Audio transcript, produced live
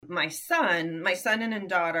my son and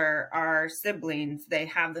daughter are siblings. They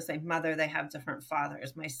have the same mother. They have different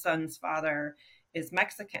fathers. My son's father is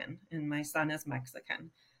Mexican and my son is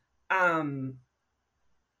Mexican. Um,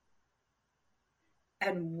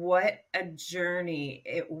 and what a journey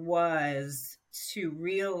it was to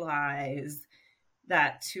realize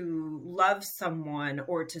that to love someone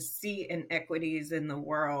or to see inequities in the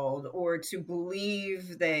world or to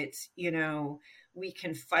believe that, we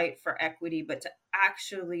can fight for equity, but to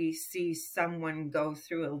actually see someone go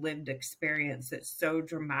through a lived experience that's so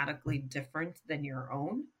dramatically different than your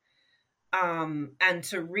own. And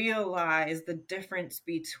to realize the difference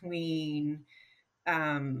between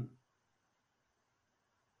um,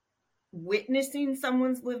 witnessing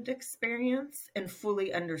someone's lived experience and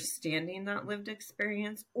fully understanding that lived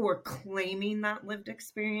experience or claiming that lived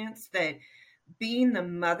experience, that being the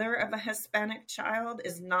mother of a Hispanic child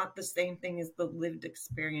is not the same thing as the lived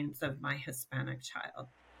experience of my Hispanic child.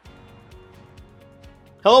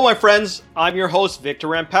 Hello, my friends. I'm your host, Victor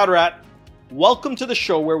Rampadarat. Welcome to the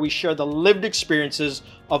show where we share the lived experiences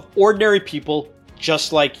of ordinary people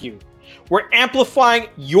just like you. We're amplifying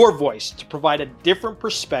your voice to provide a different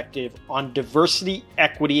perspective on diversity,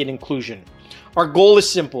 equity, and inclusion. Our goal is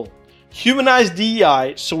simple: humanize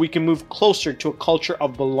DEI so we can move closer to a culture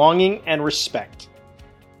of belonging and respect.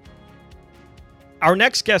 Our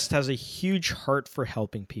next guest has a huge heart for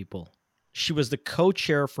helping people. She was the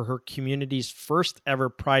co-chair for her community's first ever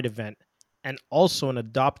Pride event and also an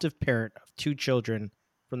adoptive parent of 2 children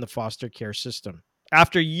from the foster care system.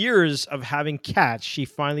 After years of having cats, she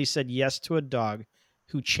finally said yes to a dog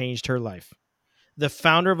who changed her life. The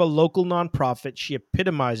founder of a local nonprofit, she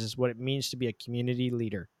epitomizes what it means to be a community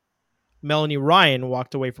leader. Melanie Ryan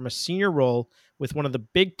walked away from a senior role with one of the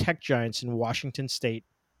big tech giants in Washington State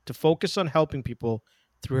to focus on helping people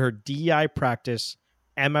through her DEI practice,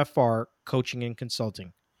 MFR, coaching and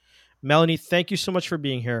consulting. Melanie, thank you so much for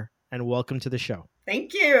being here and welcome to the show.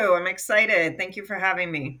 Thank you. I'm excited. Thank you for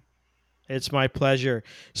having me. It's my pleasure.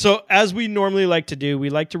 So as we normally like to do, we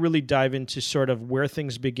like to really dive into sort of where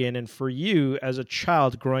things begin. And for you as a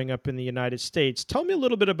child growing up in the United States, tell me a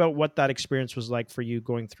little bit about what that experience was like for you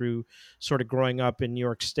going through sort of growing up in New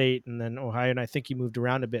York State and then Ohio. And I think you moved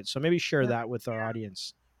around a bit. So maybe share that with our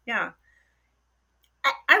audience. Yeah.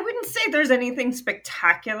 I wouldn't say there's anything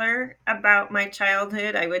spectacular about my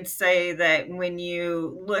childhood. I would say that when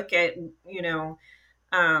you look at,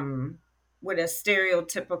 what a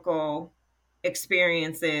stereotypical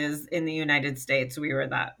experience is in the United States, we were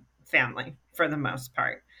that family for the most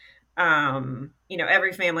part.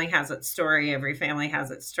 Every family has its story, every family has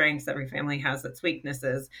its strengths, every family has its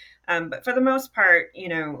weaknesses. But for the most part,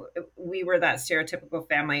 we were that stereotypical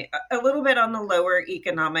family, a little bit on the lower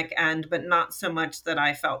economic end, but not so much that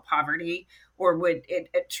I felt poverty or would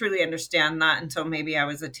truly understand that until maybe I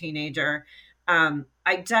was a teenager.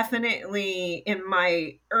 I definitely, in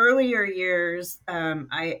my earlier years,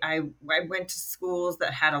 I went to schools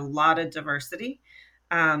that had a lot of diversity.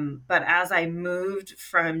 But as I moved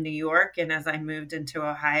from New York and as I moved into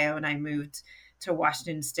Ohio and I moved to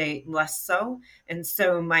Washington State, less so. And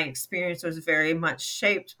so my experience was very much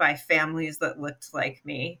shaped by families that looked like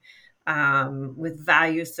me, with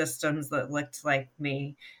value systems that looked like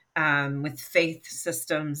me, with faith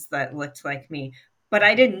systems that looked like me. But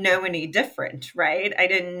I didn't know any different, right? I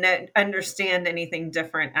didn't understand anything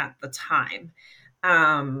different at the time.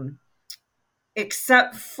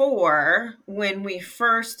 Except for when we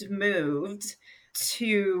first moved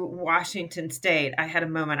to Washington State, I had a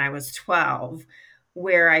moment, I was 12,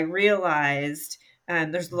 where I realized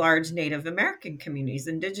there's large Native American communities,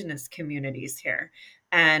 indigenous communities here.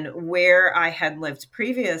 And where I had lived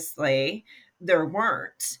previously, there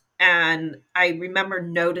weren't. And I remember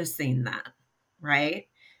noticing that, right?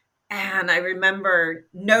 And I remember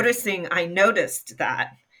noticing I noticed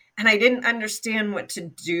that. And I didn't understand what to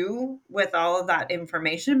do with all of that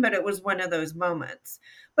information, but it was one of those moments.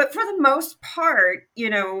 But for the most part,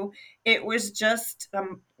 it was just, a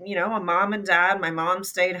mom and dad. My mom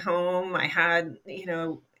stayed home. I had,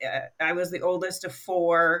 I was the oldest of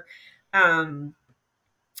 4. And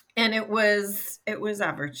it was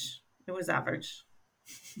average. It was average.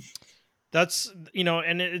 That's,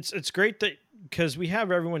 and it's great that, because we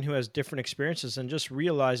have everyone who has different experiences, and just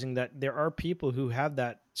realizing that there are people who have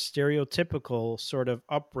that stereotypical sort of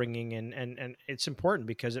upbringing, and it's important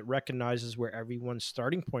because it recognizes where everyone's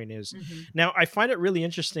starting point is. Mm-hmm. Now, I find it really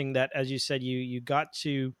interesting that, as you said, you got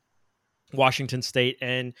to Washington State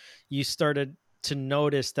and you started to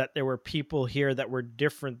notice that there were people here that were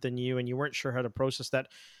different than you, and you weren't sure how to process that.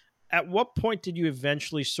 At what point did you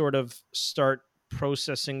eventually sort of start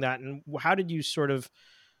processing that, and how did you sort of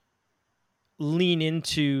lean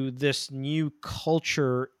into this new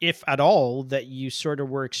culture, if at all, that you sort of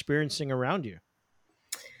were experiencing around you?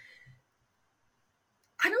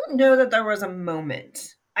 I don't know that there was a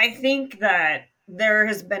moment. I think that there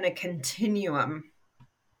has been a continuum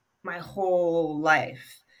my whole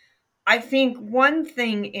life. I think one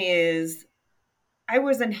thing is I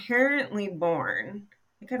was inherently born,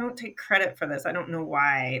 like I don't take credit for this, I don't know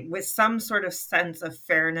why, with some sort of sense of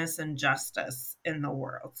fairness and justice in the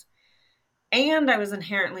world. And I was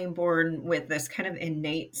inherently born with this kind of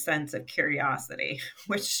innate sense of curiosity,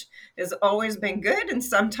 which has always been good and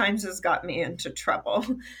sometimes has got me into trouble.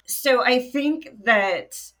 So I think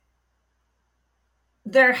that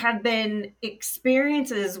there have been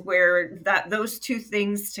experiences where that those two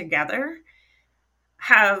things together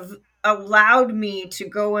have allowed me to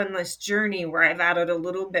go on this journey where I've added a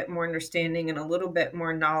little bit more understanding and a little bit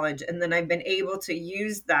more knowledge. And then I've been able to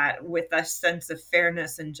use that with a sense of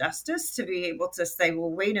fairness and justice to be able to say, well,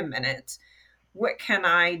 wait a minute, what can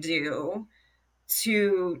I do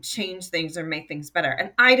to change things or make things better?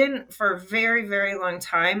 And I didn't, for a very, very long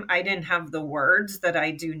time, I didn't have the words that I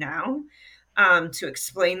do now to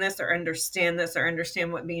explain this or understand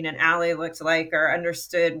what being an ally looked like or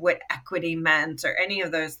understood what equity meant or any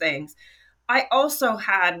of those things. I also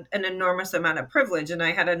had an enormous amount of privilege and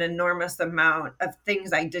I had an enormous amount of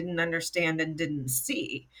things I didn't understand and didn't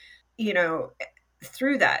see, you know,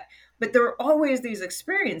 through that. But there were always these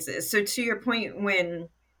experiences. So to your point, when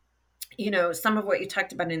some of what you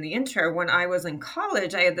talked about in the intro, when I was in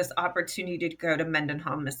college, I had this opportunity to go to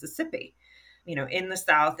Mendenhall, Mississippi, in the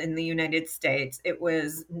South, in the United States. It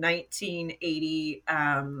was 1980.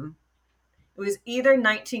 It was either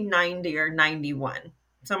 1990 or 91,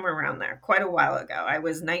 somewhere around there, quite a while ago. I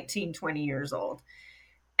was 19, 20 years old.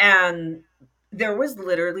 And there was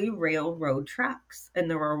literally railroad tracks, and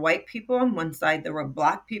there were white people on one side, there were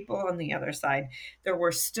black people on the other side. There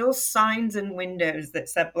were still signs and windows that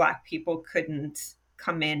said black people couldn't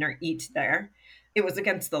come in or eat there. It was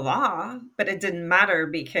against the law, but it didn't matter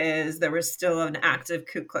because there was still an active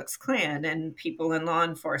Ku Klux Klan and people in law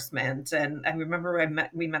enforcement. And I remember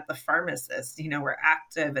we met the pharmacists, were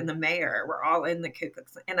active, and the mayor, were all in the Ku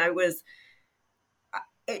Klux Klan. And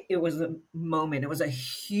it was a moment. It was a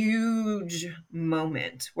huge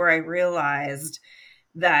moment where I realized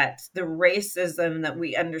that the racism that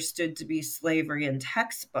we understood to be slavery in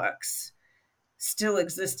textbooks still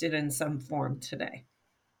existed in some form today,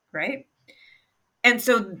 right? And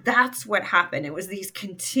so that's what happened. It was these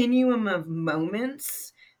continuum of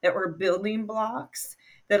moments that were building blocks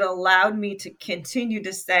that allowed me to continue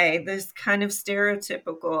to say this kind of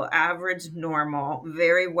stereotypical, average, normal,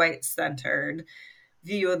 very white centered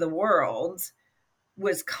view of the world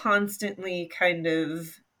was constantly kind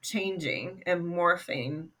of changing and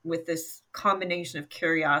morphing with this combination of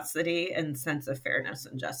curiosity and sense of fairness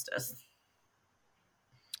and justice.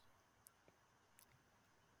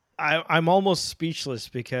 I'm almost speechless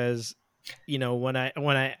because when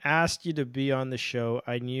I asked you to be on the show,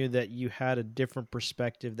 I knew that you had a different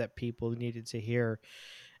perspective that people needed to hear.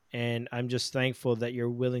 And I'm just thankful that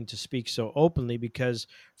you're willing to speak so openly, because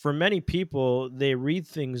for many people, they read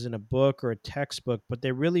things in a book or a textbook, but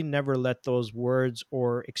they really never let those words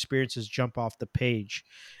or experiences jump off the page.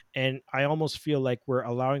 And I almost feel like we're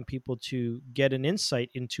allowing people to get an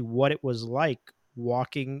insight into what it was like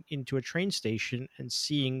walking into a train station and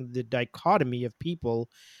seeing the dichotomy of people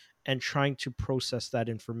and trying to process that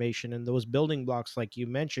information and those building blocks, like you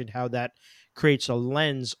mentioned, how that creates a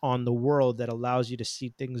lens on the world that allows you to see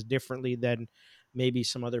things differently than maybe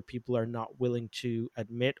some other people are not willing to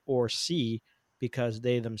admit or see because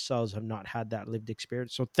they themselves have not had that lived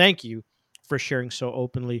experience. So thank you for sharing so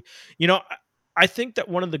openly. I think that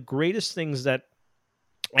one of the greatest things that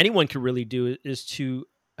anyone can really do is to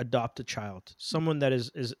adopt a child, someone that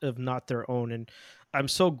is of not their own. And I'm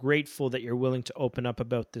so grateful that you're willing to open up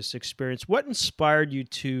about this experience. What inspired you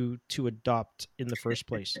to adopt in the first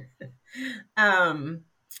place? um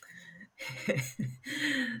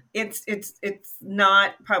it's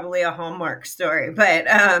not probably a Hallmark story, but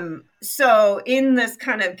so in this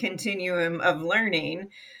kind of continuum of learning,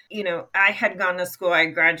 I had gone to school. I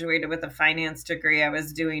graduated with a finance degree. I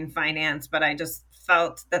was doing finance, but I just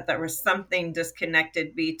felt that there was something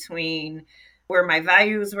disconnected between where my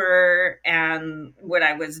values were and what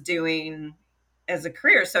I was doing as a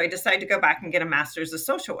career. So I decided to go back and get a master's of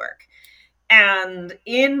social work. And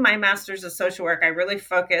in my master's of social work, I really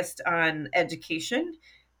focused on education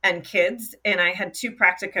and kids. And I had two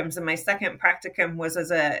practicums. And my second practicum was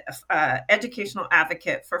as a educational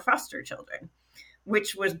advocate for foster children,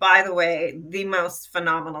 which was, by the way, the most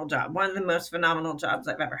phenomenal job, one of the most phenomenal jobs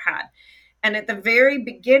I've ever had. And at the very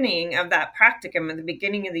beginning of that practicum, at the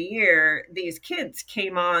beginning of the year, these kids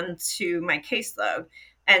came on to my caseload,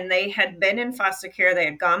 and they had been in foster care. They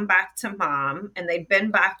had gone back to mom, and they'd been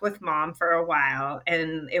back with mom for a while.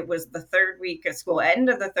 And it was the third week of school, end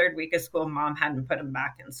of the third week of school. Mom hadn't put them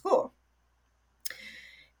back in school.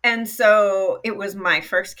 And so it was my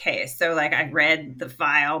first case. So like I read the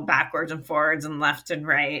file backwards and forwards and left and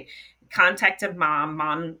right, contacted mom.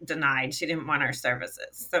 Mom denied. She didn't want our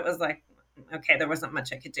services. So it was like, okay, there wasn't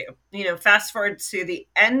much I could do. Fast forward to the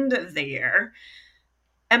end of the year.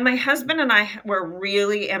 And my husband and I were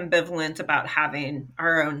really ambivalent about having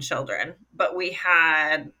our own children. But we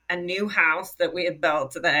had a new house that we had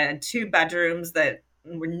built that had 2 bedrooms that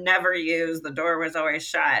were never used. The door was always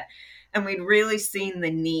shut. And we'd really seen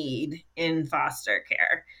the need in foster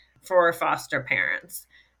care for foster parents.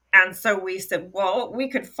 And so we said, well, we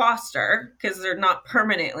could foster because they're not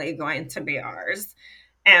permanently going to be ours.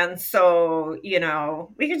 And so,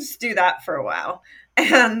 we could just do that for a while.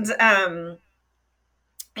 And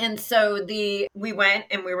so we went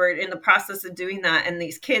and we were in the process of doing that. And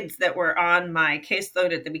these kids that were on my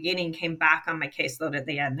caseload at the beginning came back on my caseload at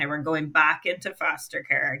the end. They were going back into foster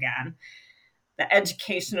care again. The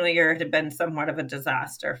educational year had been somewhat of a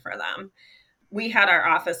disaster for them. We had our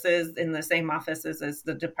offices in the same offices as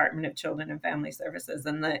the Department of Children and Family Services.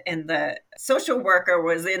 And the social worker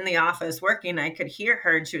was in the office working. I could hear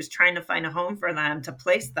her, and she was trying to find a home for them to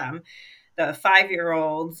place them. The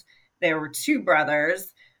 5-year-olds, there were 2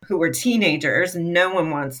 brothers who were teenagers. No one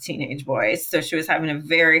wants teenage boys. So she was having a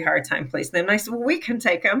very hard time placing them. And I said, well, we can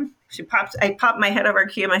take them. I popped my head over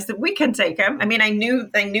Q, and I said, we can take them. I mean, I knew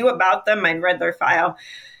about them. I'd read their file.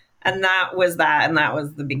 And that was that. And that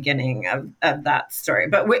was the beginning of that story.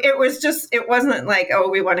 But it wasn't like, oh,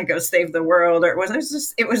 we want to go save the world. Or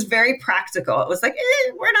it was very practical. It was like,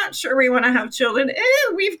 we're not sure we want to have children.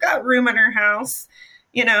 We've got room in our house.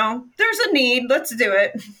 There's a need. Let's do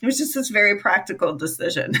it. It was just this very practical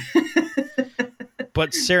decision.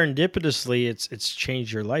 But serendipitously, it's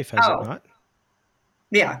changed your life, has it not?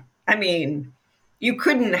 Yeah. I mean, you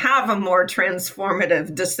couldn't have a more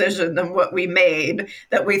transformative decision than what we made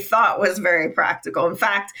that we thought was very practical. In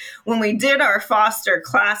fact, when we did our foster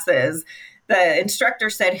classes, the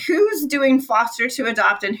instructor said, who's doing foster to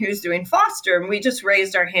adopt and who's doing foster? And we just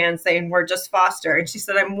raised our hands saying, we're just foster. And she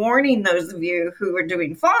said, I'm warning those of you who are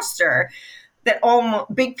doing foster that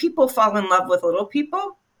big people fall in love with little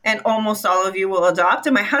people, and almost all of you will adopt.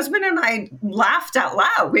 And my husband and I laughed out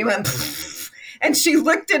loud. We went, pfft. And she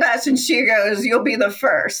looked at us and she goes, you'll be the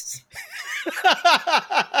first.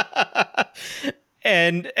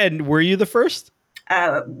 And were you the first?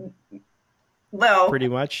 Well, pretty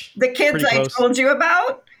much. The kids I told you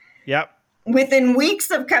about? Yep. Within weeks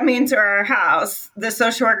of coming to our house, the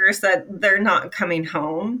social worker said, they're not coming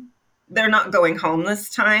home. They're not going home this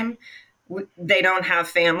time. They don't have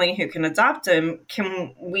family who can adopt them.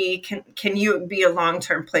 Can you be a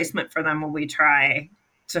long-term placement for them? Will we try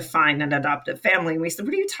to find an adoptive family? And we said,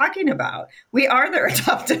 what are you talking about? We are their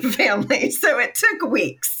adoptive family. So it took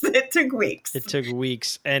weeks.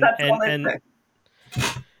 And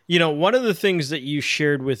one of the things that you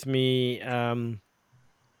shared with me in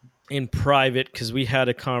private, because we had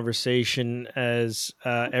a conversation, as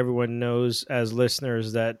everyone knows as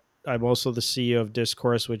listeners, that I'm also the CEO of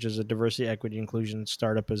Discourse, which is a diversity, equity, inclusion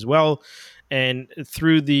startup as well. And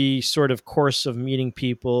through the sort of course of meeting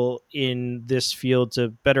people in this field to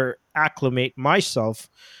better acclimate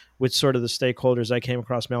myself with sort of the stakeholders, I came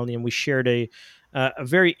across Melanie, and we shared a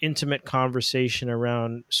very intimate conversation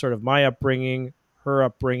around sort of my upbringing, her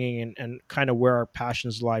upbringing, and kind of where our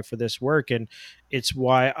passions lie for this work. And it's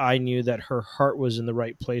why I knew that her heart was in the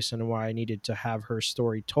right place and why I needed to have her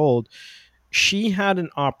story told. She had an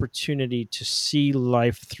opportunity to see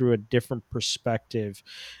life through a different perspective.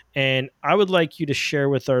 And I would like you to share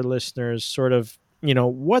with our listeners sort of,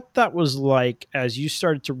 what that was like as you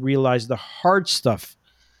started to realize the hard stuff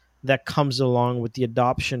that comes along with the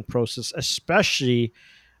adoption process, especially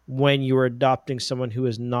when you are adopting someone who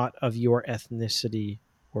is not of your ethnicity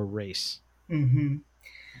or race. Mm-hmm.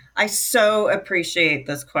 I so appreciate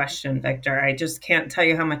this question, Victor. I just can't tell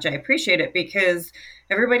you how much I appreciate it, because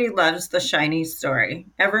everybody loves the shiny story.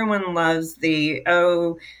 Everyone loves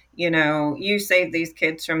you saved these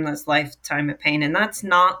kids from this lifetime of pain. And that's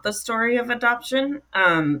not the story of adoption.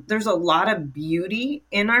 There's a lot of beauty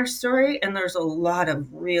in our story, and there's a lot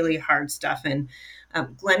of really hard stuff. And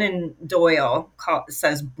Glennon Doyle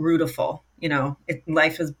says brutal.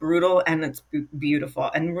 Life is brutal and it's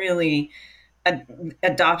beautiful. And really,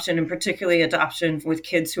 adoption, and particularly adoption with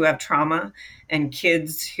kids who have trauma and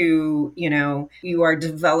kids who, you are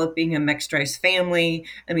developing a mixed race family.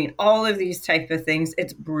 I mean, all of these type of things,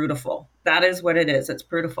 it's brutal. That is what it is. It's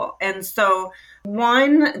brutal. And so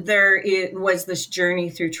was this journey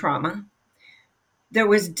through trauma. There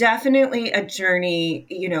was definitely a journey,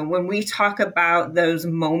 when we talk about those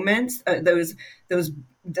moments,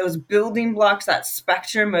 those building blocks, that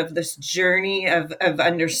spectrum of this journey of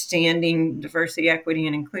understanding diversity, equity,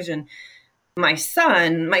 and inclusion. My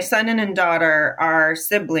son and daughter are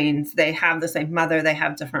siblings. They have the same mother. They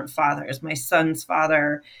have different fathers. My son's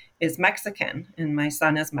father is Mexican and my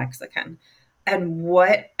son is Mexican. And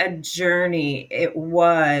what a journey it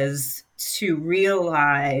was to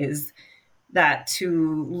realize that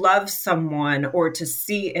to love someone or to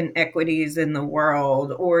see inequities in the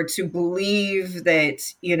world or to believe that,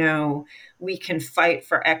 we can fight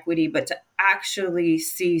for equity, but to actually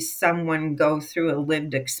see someone go through a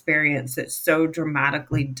lived experience that's so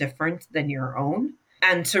dramatically different than your own.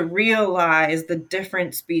 And to realize the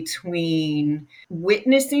difference between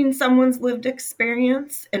witnessing someone's lived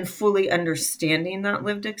experience and fully understanding that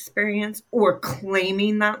lived experience, or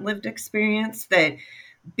claiming that lived experience, that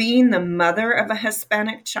being the mother of a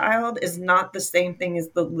Hispanic child is not the same thing as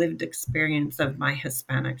the lived experience of my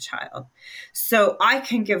Hispanic child. So I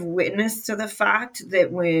can give witness to the fact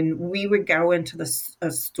that when we would go into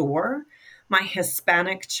a store, my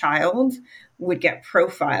Hispanic child would get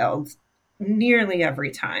profiled nearly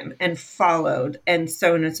every time and followed and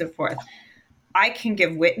so on and so forth. I can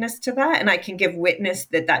give witness to that, and I can give witness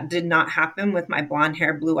that did not happen with my blonde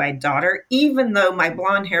hair, blue-eyed daughter, even though my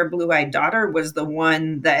blonde hair, blue-eyed daughter was the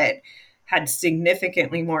one that had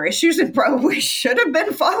significantly more issues and probably should have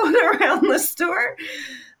been followed around the store.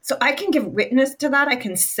 So I can give witness to that. I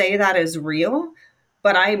can say that is real,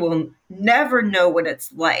 but I will never know what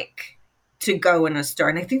it's like to go in a store.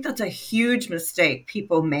 And I think that's a huge mistake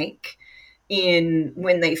people make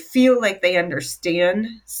when they feel like they understand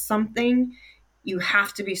something. You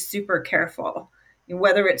have to be super careful.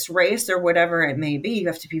 Whether it's race or whatever it may be, you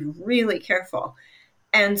have to be really careful.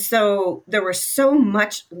 And so there was so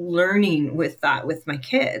much learning with that with my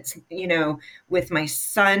kids, with my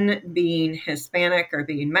son being Hispanic or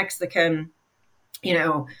being Mexican,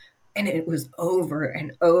 and it was over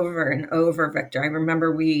and over and over, Victor. I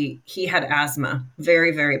remember he had asthma,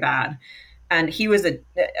 very, very bad. And he was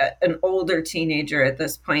an older teenager at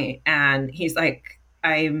this point. And he's like,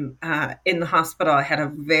 I'm in the hospital. I had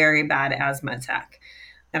a very bad asthma attack.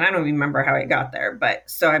 And I don't remember how I got there, but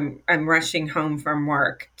so I'm rushing home from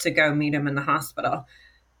work to go meet him in the hospital.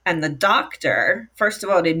 And the doctor, first of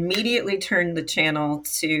all, immediately turned the channel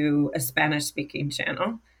to a Spanish-speaking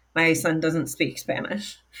channel. My son doesn't speak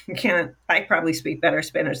Spanish. I probably speak better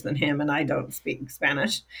Spanish than him, and I don't speak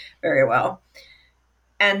Spanish very well.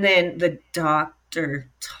 And then the doctor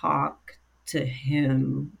talked to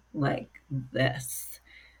him like this.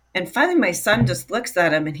 And finally, my son just looks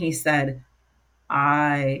at him and he said,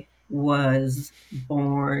 I was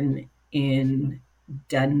born in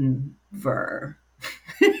Denver.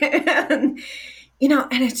 and,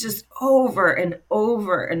 and it's just over and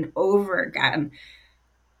over and over again.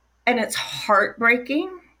 And it's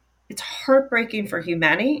heartbreaking. It's heartbreaking for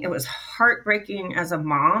humanity. It was heartbreaking as a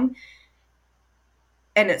mom.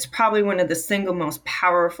 And it's probably one of the single most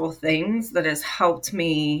powerful things that has helped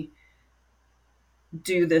me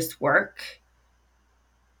do this work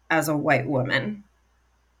as a white woman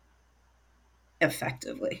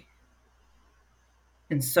effectively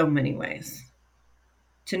in so many ways,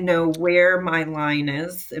 to know where my line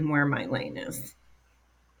is and where my lane is.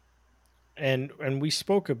 And we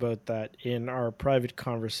spoke about that in our private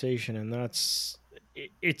conversation, and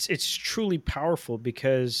it's truly powerful,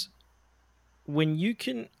 because when you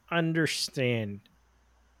can understand,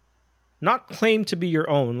 not claim to be your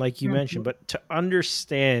own, like you mentioned, but to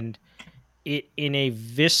understand it in a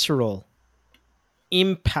visceral,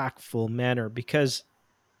 impactful manner, because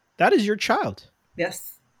that is your child.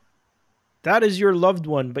 Yes. That is your loved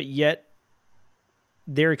one, but yet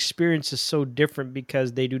their experience is so different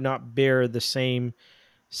because they do not bear the same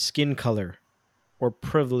skin color or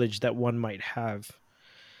privilege that one might have.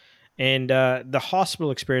 And the hospital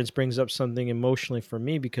experience brings up something emotionally for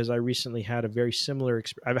me, because I recently had a very similar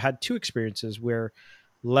I've had two experiences where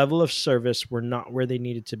level of service were not where they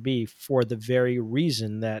needed to be, for the very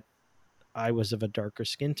reason that I was of a darker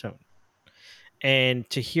skin tone. And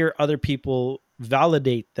to hear other people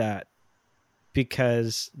validate that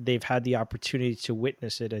because they've had the opportunity to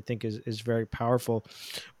witness it, I think is very powerful.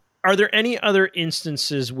 Are there any other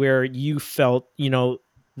instances where you felt,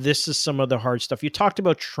 this is some of the hard stuff. You talked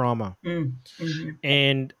about trauma, Mm-hmm.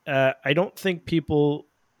 and I don't think people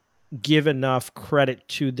give enough credit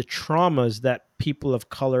to the traumas that people of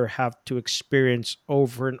color have to experience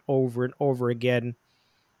over and over and over again.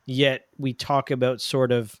 Yet we talk about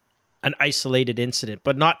sort of an isolated incident,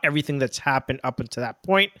 but not everything that's happened up until that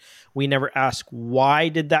point. We never ask, why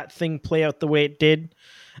did that thing play out the way it did?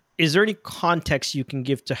 Is there any context you can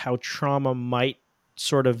give to how trauma might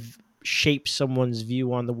sort of shape someone's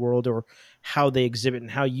view on the world, or how they exhibit,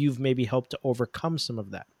 and how you've maybe helped to overcome some of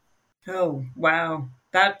that? Oh, wow.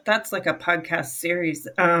 That's like a podcast series.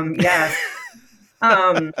 Yes.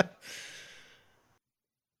 Um,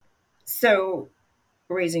 so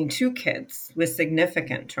raising two kids with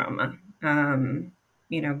significant trauma, given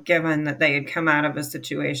that they had come out of a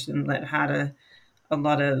situation that had a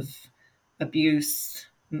lot of abuse,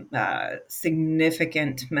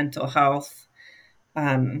 significant mental health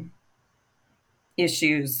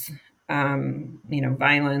issues,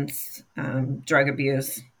 violence, drug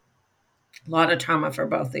abuse, a lot of trauma for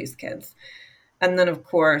both these kids. And then, of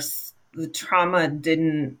course, the trauma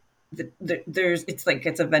didn't,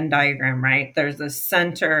 it's a Venn diagram, right? There's a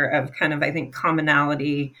center of kind of, I think,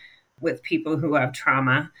 commonality with people who have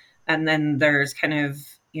trauma. And then there's kind of,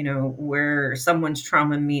 where someone's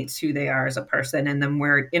trauma meets who they are as a person, and then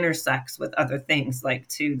where it intersects with other things, like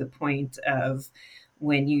to the point of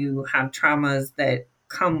when you have traumas that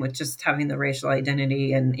come with just having the racial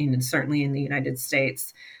identity, and certainly in the United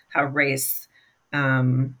States, how race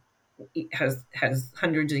has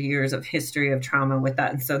hundreds of years of history of trauma with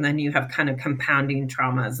that. And so then you have kind of compounding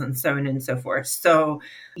traumas and so on and so forth. So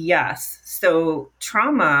yes, so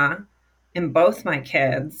trauma in both my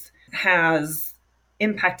kids has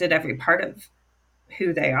impacted every part of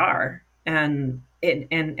who they are. And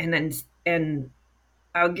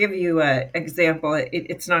I'll give you an example.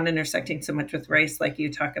 It's not intersecting so much with race like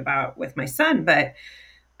you talk about with my son, but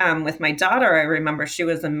with my daughter, I remember she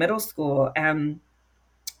was in middle school, and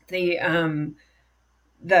the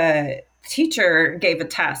teacher gave a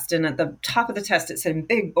test, and at the top of the test, it said in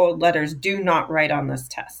big bold letters, "Do not write on this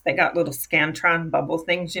test." They got little Scantron bubble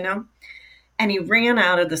things, and he ran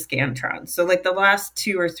out of the Scantron. So like the last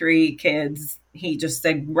 2 or 3 kids, he just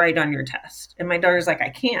said, "Write on your test." And my daughter's like, "I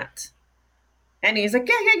can't." And he's like,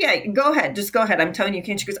 yeah, go ahead. Just go ahead. I'm telling you,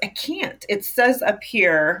 can't. She goes, "I can't. It says up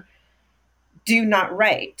here, do not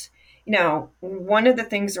write." One of the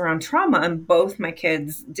things around trauma, and both my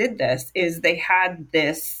kids did this, is they had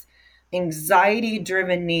this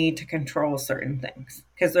anxiety-driven need to control certain things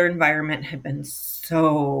because their environment had been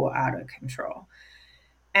so out of control.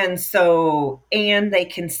 And they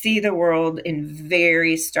can see the world in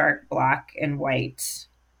very stark black and white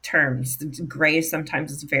terms. Gray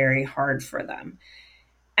sometimes is very hard for them.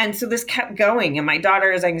 And so this kept going, and my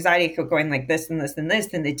daughter's anxiety kept going like this and this and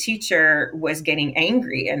this. And the teacher was getting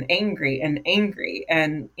angry and angry and angry,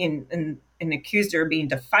 and accused her of being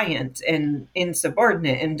defiant and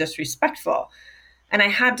insubordinate and disrespectful. And I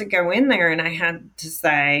had to go in there and I had to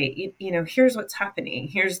say, here's what's happening.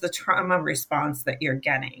 Here's the trauma response that you're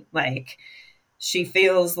getting. Like, she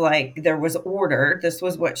feels like there was order. This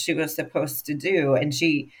was what she was supposed to do. And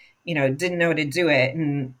she, didn't know to do it.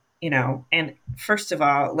 And first of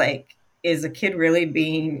all, like, is a kid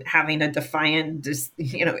really having a defiant,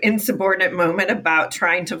 insubordinate moment about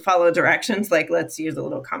trying to follow directions? Like, let's use a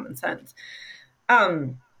little common sense.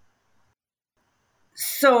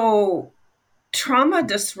 So trauma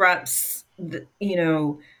disrupts,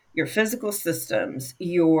 your physical systems,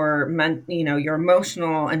 your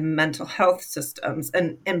emotional and mental health systems,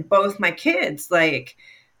 and both my kids,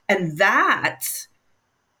 and that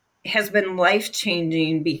has been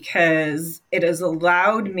life-changing because it has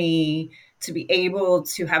allowed me to be able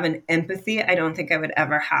to have an empathy I don't think I would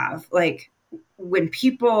ever have. Like, when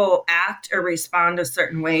people act or respond a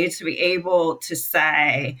certain way, to be able to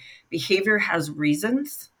say behavior has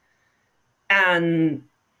reasons, and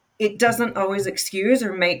it doesn't always excuse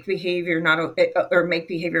or make behavior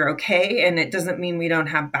okay. And it doesn't mean we don't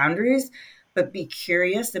have boundaries, but be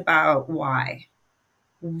curious about why.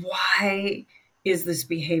 Why is this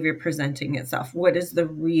behavior presenting itself? What is the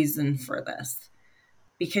reason for this?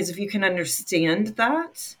 Because if you can understand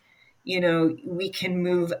that, we can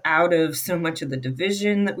move out of so much of the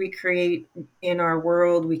division that we create in our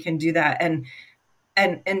world. We can do that.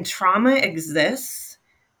 And trauma exists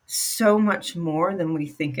so much more than we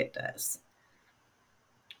think it does.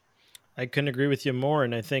 I couldn't agree with you more.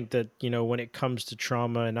 And I think that, when it comes to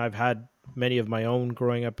trauma, and I've had many of my own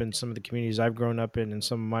growing up in some of the communities I've grown up in and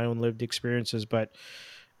some of my own lived experiences, but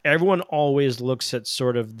everyone always looks at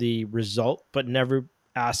sort of the result, but never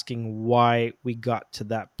asking why we got to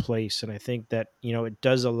that place. And I think that, it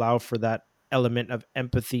does allow for that element of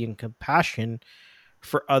empathy and compassion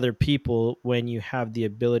for other people when you have the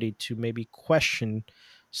ability to maybe question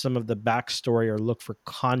some of the backstory or look for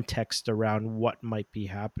context around what might be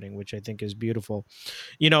happening, which I think is beautiful.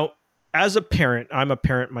 You know, as a parent, I'm a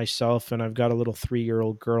parent myself, and I've got a little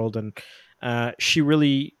 3-year-old girl, and she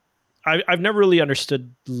really, I've never really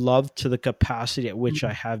understood love to the capacity at which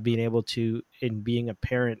I have been able to in being a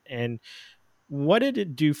parent. And what did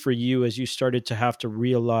it do for you as you started to have to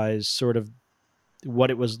realize sort of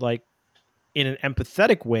what it was like in an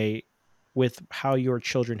empathetic way with how your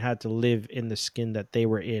children had to live in the skin that they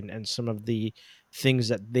were in and some of the things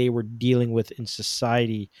that they were dealing with in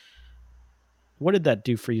society? What did that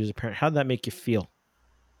do for you as a parent? How did that make you feel?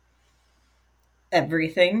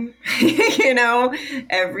 Everything,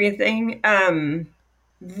 everything.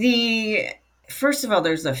 The First of all,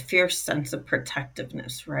 there's a fierce sense of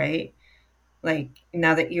protectiveness, right? Like,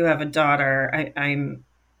 now that you have a daughter,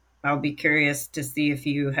 I'll be curious to see if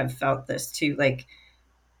you have felt this too. Like,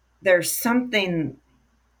 there's something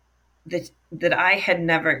that I had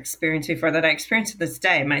never experienced before, that I experience to this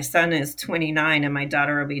day. My son is 29 and my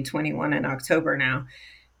daughter will be 21 in October now.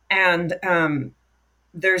 And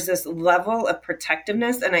there's this level of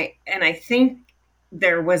protectiveness, and I think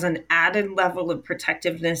there was an added level of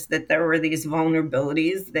protectiveness, that there were these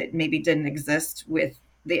vulnerabilities that maybe didn't exist with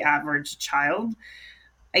the average child.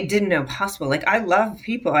 I didn't know possible. Like, I love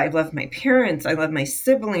people. I love my parents. I love my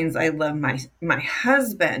siblings. I love my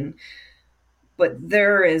husband. But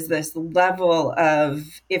there is this level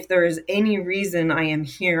of, if there is any reason I am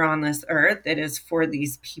here on this earth, it is for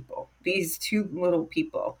these people, these two little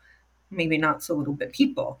people, maybe not so little, but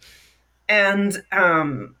people. And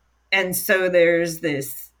so there's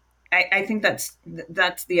this. I think that's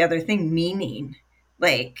the other thing, meaning,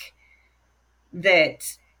 like,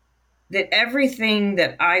 that everything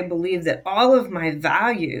that I believe, that all of my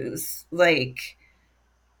values, like,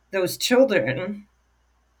 those children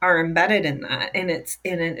are embedded in that, and it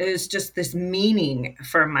is just this meaning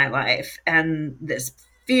for my life, and this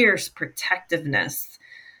fierce protectiveness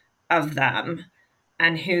of them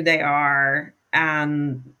and who they are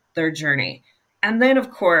and their journey. And then, of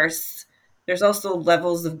course, there's also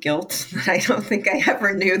levels of guilt that I don't think I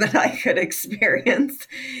ever knew that I could experience,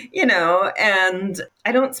 and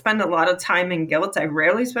I don't spend a lot of time in guilt. I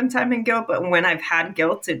rarely spend time in guilt, but when I've had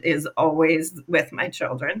guilt, it is always with my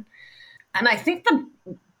children. And I think the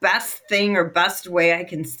best thing, or best way I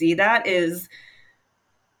can see that, is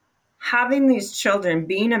having these children,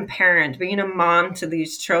 being a parent, being a mom to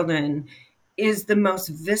these children, is the most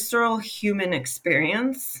visceral human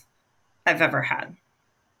experience I've ever had.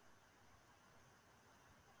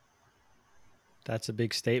 That's a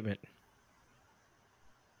big statement.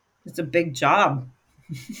 It's a big job.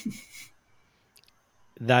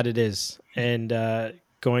 That it is. And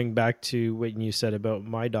going back to what you said about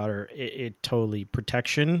my daughter, it totally,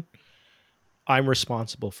 protection. I'm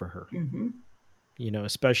responsible for her. Mm-hmm.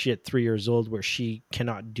 Especially at 3 years old, where she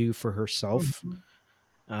cannot do for herself.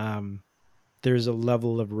 Mm-hmm. There's a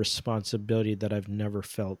level of responsibility that I've never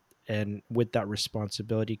felt. And with that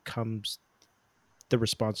responsibility comes the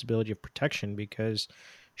responsibility of protection, because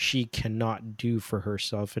she cannot do for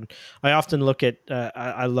herself. And I often look at,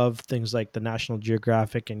 I love things like the National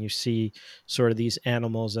Geographic, and you see sort of these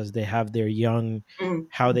animals as they have their young,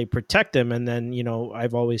 how they protect them. And then,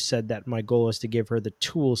 I've always said that my goal is to give her the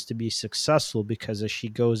tools to be successful, because as she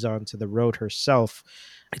goes onto the road herself,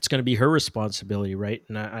 it's going to be her responsibility, right?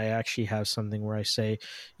 And I actually have something where I say,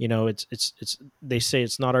 they say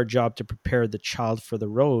it's not our job to prepare the child for the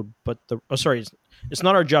road, but it's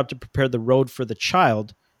not our job to prepare the road for the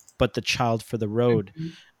child, but the child for the road. Mm-hmm.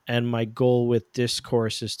 And my goal with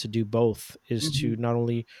Discourse is to do both, is mm-hmm. to not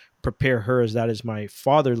only prepare her, as that is my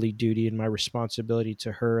fatherly duty and my responsibility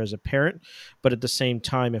to her as a parent, but at the same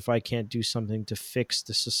time, if I can't do something to fix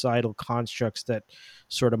the societal constructs that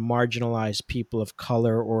sort of marginalize people of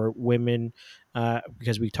color or women,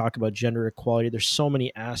 because we talk about gender equality, there's so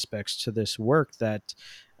many aspects to this work that,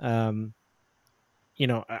 I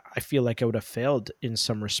feel like I would have failed in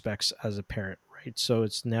some respects as a parent, right? So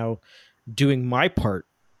it's now doing my part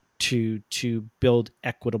to build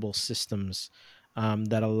equitable systems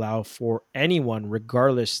that allow for anyone,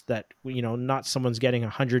 regardless, that, not someone's getting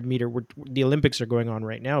 100-meter, the Olympics are going on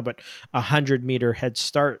right now, but 100-meter head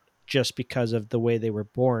start just because of the way they were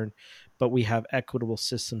born. But we have equitable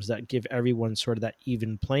systems that give everyone sort of that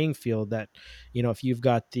even playing field, that, if you've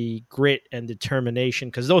got the grit and determination,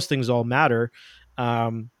 because those things all matter,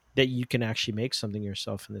 that you can actually make something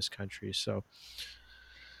yourself in this country. So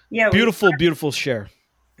yeah, beautiful share.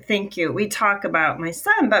 Thank you. We talk about my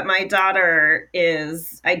son, but my daughter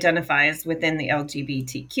identifies within the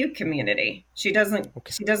LGBTQ community. Okay.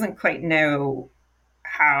 She doesn't quite know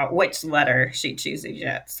which letter she chooses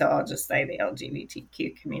yet. So I'll just say the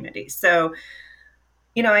LGBTQ community. So,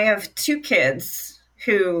 I have two kids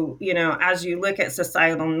who, as you look at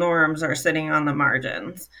societal norms, are sitting on the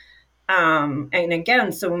margins. And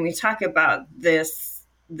again, so when we talk about this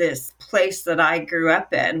place that I grew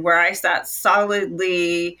up in, where I sat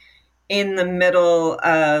solidly in the middle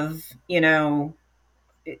of,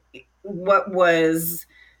 what was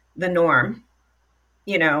the norm,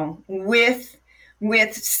 with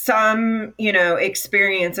some,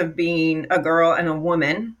 experience of being a girl and a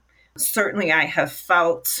woman. Certainly I have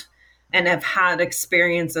felt and have had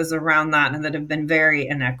experiences around that and that have been very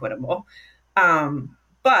inequitable.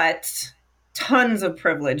 But tons of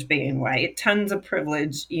privilege being white, tons of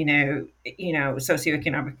privilege,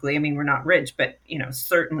 socioeconomically. I mean, we're not rich, but,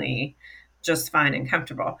 certainly just fine and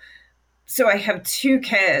comfortable. So I have two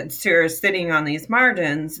kids who are sitting on these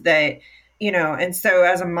margins that, and so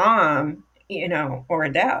as a mom, or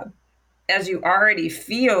a dad, as you already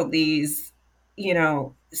feel these,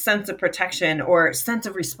 sense of protection or sense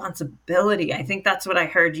of responsibility. I think that's what I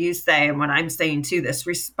heard you say, and what I'm saying too, this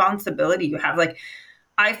responsibility you have. Like,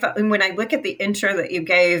 I felt, and when I look at the intro that you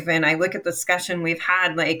gave and I look at the discussion we've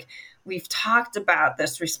had, like, we've talked about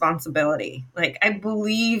this responsibility. Like, I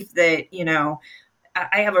believe that,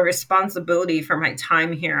 I have a responsibility for my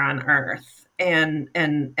time here on earth and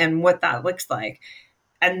what that looks like.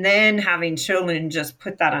 And then having children just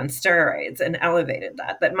put that on steroids and elevated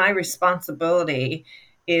that my responsibility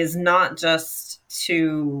is not just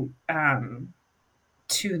to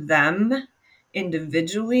them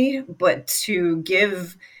individually, but to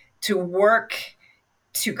work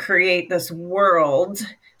to create this world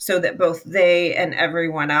so that both they and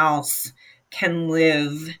everyone else can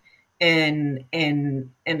live in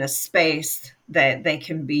a space that they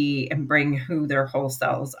can be and bring who their whole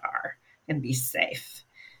selves are and be safe.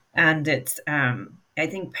 And it's I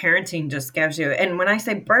think parenting just gives you, and when I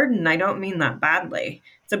say burden, I don't mean that badly.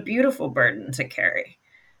 It's a beautiful burden to carry.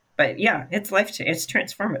 But yeah, it's it's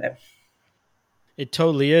transformative. It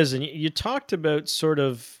totally is. And you talked about sort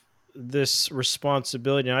of this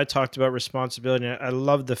responsibility, and I talked about responsibility. And I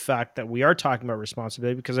love the fact that we are talking about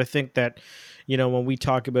responsibility, because I think that, when we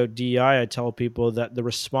talk about DEI, I tell people that the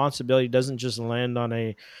responsibility doesn't just land on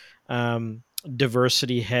a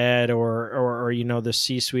diversity head or the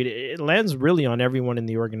C-suite. It lands really on everyone in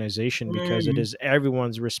the organization, because it is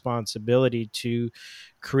everyone's responsibility to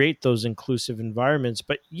create those inclusive environments.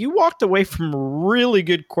 But you walked away from a really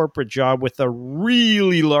good corporate job with a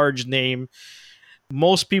really large name.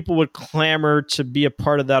 Most people would clamor to be a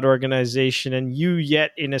part of that organization, and you,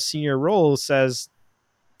 yet in a senior role, says,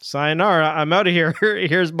 sayonara, I'm out of here.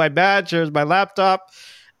 Here's my badge, here's my laptop,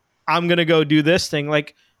 I'm gonna go do this thing.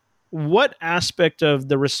 Like, what aspect of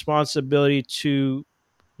the responsibility to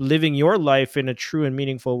living your life in a true and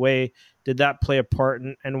meaningful way did that play a part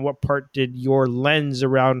in, and what part did your lens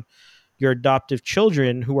around your adoptive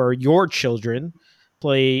children, who are your children,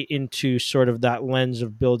 play into sort of that lens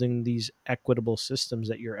of building these equitable systems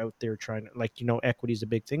that you're out there trying to, like, equity is a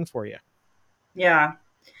big thing for you? Yeah.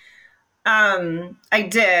 I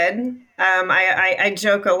did. I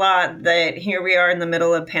joke a lot that here we are in the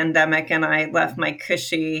middle of pandemic and I left my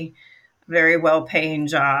cushy, very well-paying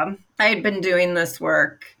job. I had been doing this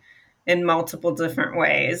work in multiple different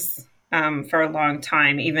ways for a long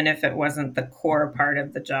time, even if it wasn't the core part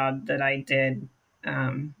of the job that I did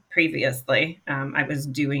previously. I was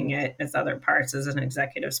doing it as other parts, as an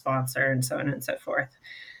executive sponsor and so on and so forth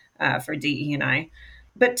for DE&I.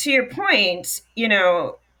 But to your point,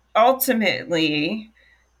 ultimately,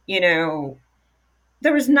 there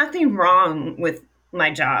was nothing wrong with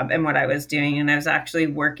my job and what I was doing. And I was actually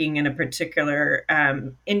working in a particular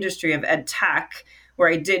industry of ed tech, where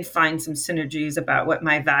I did find some synergies about what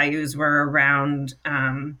my values were around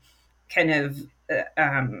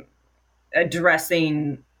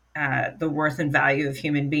addressing the worth and value of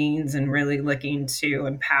human beings and really looking to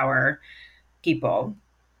empower people.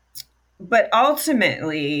 But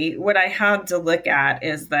ultimately, what I had to look at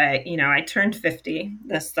is that, I turned 50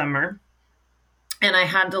 this summer, and I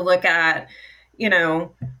had to look at,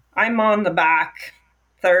 I'm on the back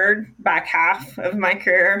half of my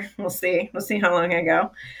career. We'll see how long I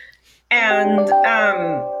go. And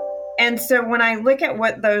so when I look at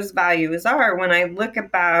what those values are, when I look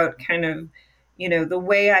about kind of, the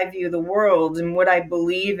way I view the world and what I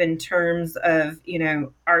believe in terms of,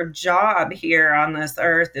 our job here on this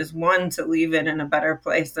earth is, one, to leave it in a better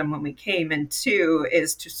place than when we came, and two,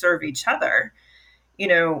 is to serve each other.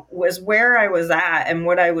 was where I was at and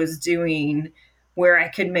what I was doing, where I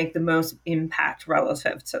could make the most impact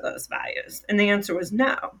relative to those values? And the answer was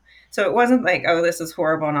no. So it wasn't like, oh, this is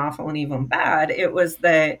horrible and awful and even bad. It was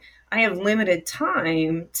that I have limited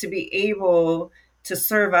time to be able to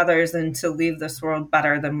serve others and to leave this world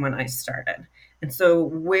better than when I started. And so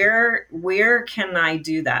where can I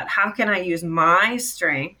do that? How can I use my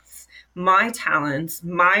strengths, my talents,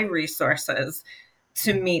 my resources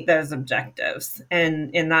to meet those objectives?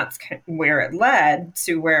 And that's where it led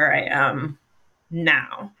to where I am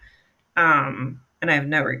now. And I have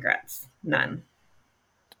no regrets, none.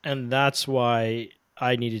 And that's why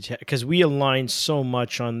I needed to, because we aligned so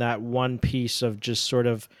much on that one piece of just sort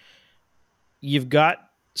of, you've got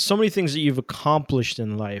so many things that you've accomplished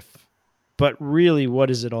in life, but really, what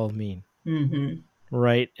does it all mean? Mm-hmm.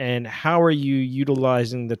 Right. And how are you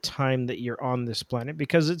utilizing the time that you're on this planet?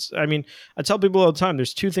 Because I tell people all the time,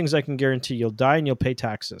 there's two things I can guarantee: you'll die and you'll pay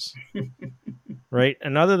taxes. Right.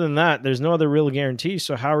 And other than that, there's no other real guarantee.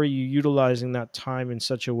 So how are you utilizing that time in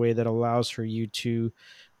such a way that allows for you to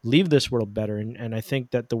leave this world better? And I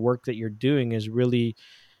think that the work that you're doing is really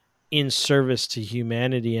in service to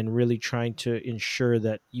humanity and really trying to ensure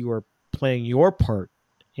that you are playing your part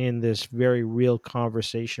in this very real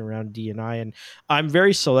conversation around D&I. And I'm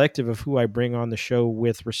very selective of who I bring on the show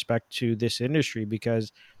with respect to this industry,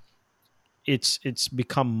 because it's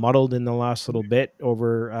become muddled in the last little bit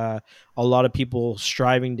over a lot of people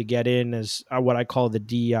striving to get in as what I call the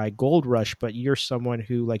DEI gold rush. But you're someone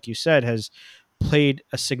who, like you said, has played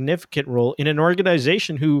a significant role in an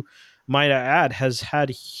organization who, might I add, has had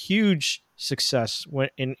huge success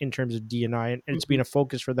in terms of D&I, and it's been a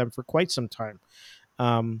focus for them for quite some time.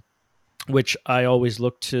 Which I always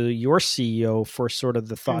look to your CEO for sort of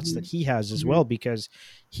the thoughts that he has as well, because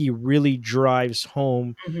he really drives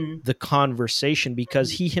home the conversation,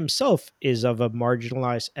 because he himself is of a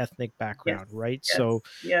marginalized ethnic background, right? Yes. So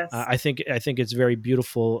yes. I think it's very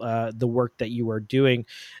beautiful, the work that you are doing.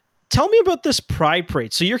 Tell me about this Pride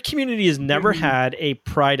Parade. So your community has never had a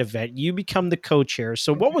Pride event. You become the co-chair.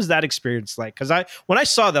 So what was that experience like? Because when I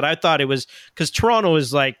saw that, I thought it was, because Toronto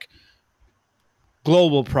is like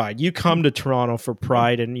global Pride. You come to Toronto for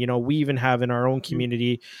Pride, and we even have in our own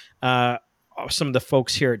community, some of the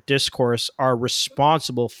folks here at Discourse are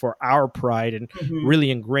responsible for our Pride and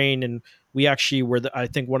really ingrained. And we actually were, I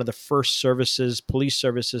think, one of the first police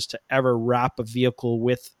services to ever wrap a vehicle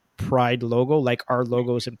with Pride logo, like our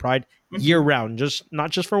logos in Pride, year round,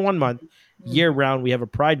 not just for 1 month, year round. We have a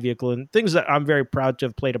Pride vehicle, and things that I'm very proud to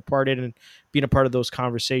have played a part in and being a part of those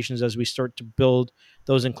conversations as we start to build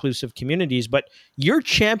those inclusive communities. But you're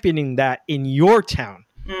championing that in your town.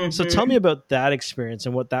 So tell me about that experience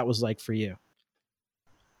and what that was like for you.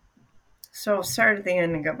 So I'll start at the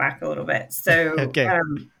end and go back a little bit. So okay.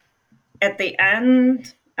 At the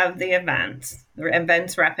end of the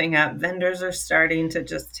event's wrapping up, vendors are starting to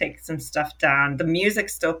just take some stuff down. The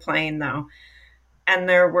music's still playing though. And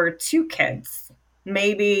there were two kids,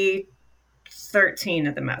 maybe 13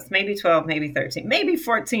 at the most, maybe 12, maybe 13, maybe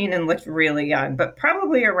 14 and looked really young, but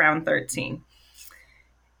probably around 13.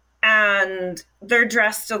 And they're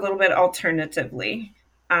dressed a little bit alternatively.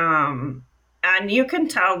 And you can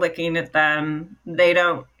tell looking at them, they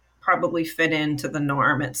don't probably fit into the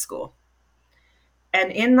norm at school.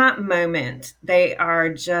 And in that moment, they are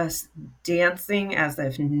just dancing as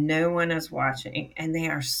if no one is watching. And they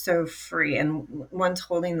are so free. And one's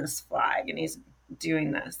holding this flag and he's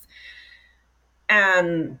doing this.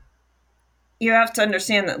 And you have to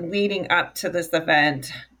understand that leading up to this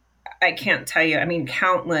event, I can't tell you,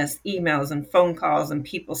 countless emails and phone calls and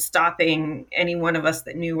people stopping any one of us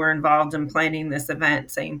that knew were involved in planning this event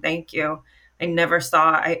saying, thank you. I never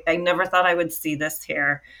thought I would see this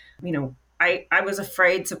here. I was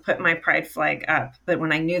afraid to put my Pride flag up, but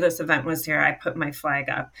when I knew this event was here, I put my flag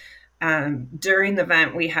up. During the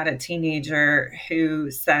event, we had a teenager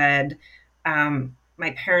who said, my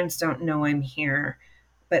parents don't know I'm here,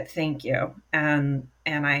 but thank you. And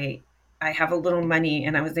I have a little money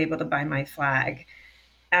and I was able to buy my flag.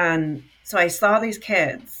 And so I saw these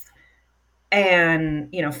kids and,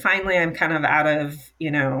 finally I'm kind of out of,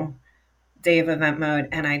 day of event mode.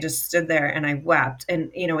 And I just stood there and I wept.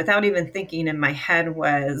 And, without even thinking, in my head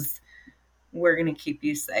was, we're going to keep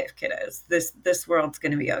you safe, kiddos. This world's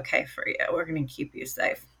going to be okay for you. We're going to keep you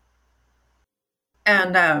safe.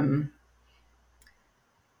 And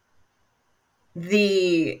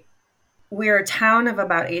we're a town of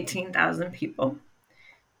about 18,000 people.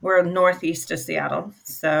 We're northeast of Seattle,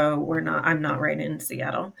 so I'm not right in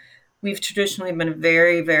Seattle. We've traditionally been a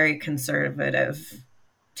very, very conservative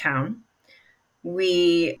town.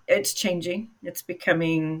 It's changing. It's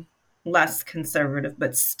becoming less conservative,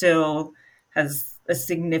 but still has a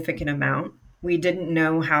significant amount. We didn't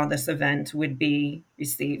know how this event would be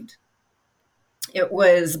received. It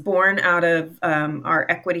was born out of our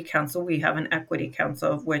equity council. We have an equity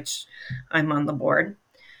council of which I'm on the board.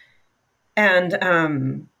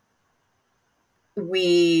 And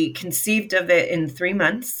we conceived of it in 3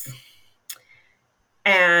 months.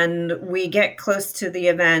 And we get close to the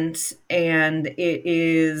event, and it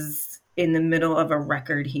is in the middle of a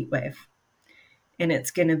record heat wave. And it's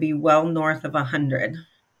going to be well north of 100.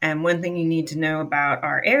 And one thing you need to know about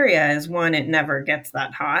our area is, one, it never gets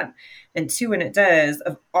that hot. And two, when it does,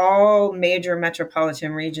 of all major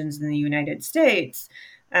metropolitan regions in the United States,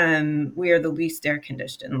 we are the least air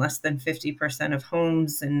conditioned. Less than 50% of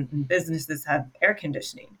homes and businesses have air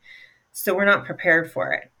conditioning. So we're not prepared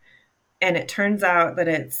for it. And it turns out that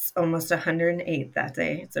it's almost 108 that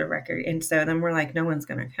day. It's a record. And so then we're like, no one's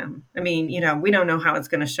going to come. I mean, we don't know how it's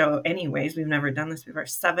going to show anyways. We've never done this before.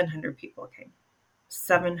 700 people came.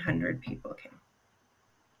 700 people came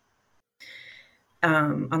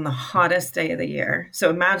on the hottest day of the year.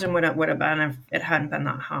 So imagine what it would have been if it hadn't been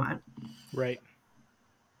that hot. Right.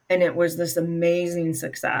 And it was this amazing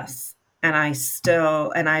success. And I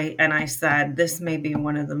said, this may be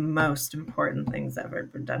one of the most important things I've ever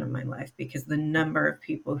done in my life, because the number of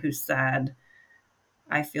people who said,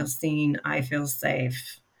 I feel seen, I feel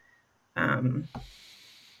safe.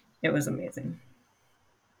 It was amazing.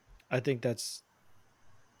 I think that's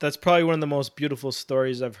probably one of the most beautiful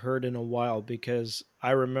stories I've heard in a while, because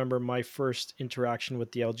I remember my first interaction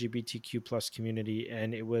with the LGBTQ plus community,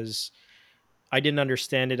 and I didn't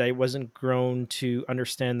understand it. I wasn't grown to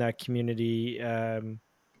understand that community. And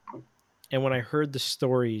when I heard the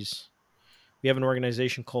stories, we have an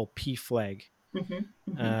organization called PFLAG,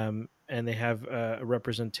 and they have a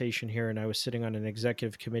representation here. And I was sitting on an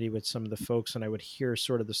executive committee with some of the folks, and I would hear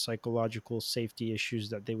sort of the psychological safety issues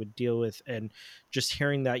that they would deal with. And just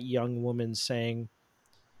hearing that young woman saying,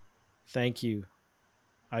 thank you,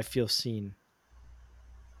 I feel seen.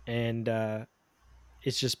 And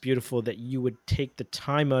it's just beautiful that you would take the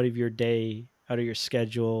time out of your day, out of your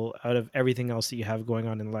schedule, out of everything else that you have going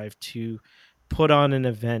on in life, to put on an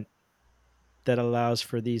event that allows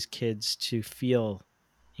for these kids to feel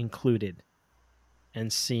included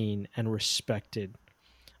and seen and respected.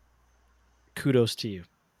 Kudos to you.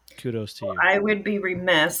 Kudos to you. I would be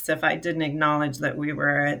remiss if I didn't acknowledge that we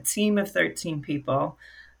were a team of 13 people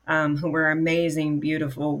who were amazing,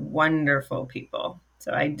 beautiful, wonderful people.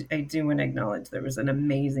 So I do want to acknowledge there was an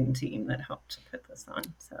amazing team that helped put this on.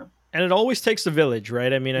 So, and it always takes a village,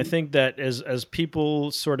 right? I mean, I think that as people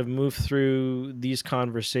sort of move through these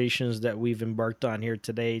conversations that we've embarked on here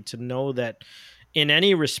today, to know that in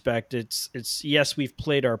any respect, it's yes, we've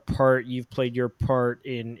played our part. You've played your part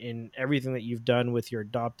in everything that you've done with your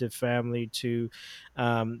adoptive family, to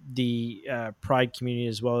the Pride community,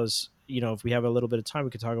 as well as, if we have a little bit of time, we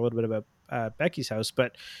could talk a little bit about Becky's house.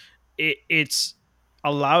 But it's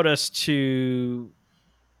allowed us to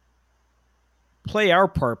play our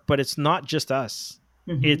part, but it's not just us.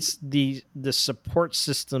 Mm-hmm. It's the support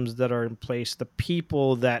systems that are in place, the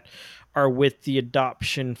people that are with the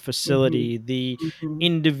adoption facility, the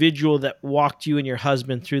individual that walked you and your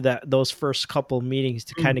husband through those first couple meetings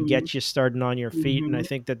to kind of get you started on your feet. And I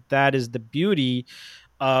think that is the beauty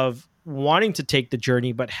of wanting to take the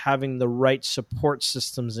journey, but having the right support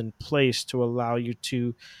systems in place to allow you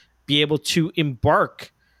to be able to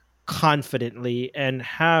embark confidently and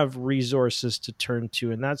have resources to turn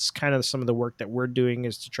to. And that's kind of some of the work that we're doing,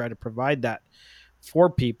 is to try to provide that for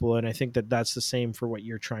people. And I think that that's the same for what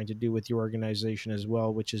you're trying to do with your organization as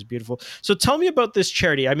well, which is beautiful. So tell me about this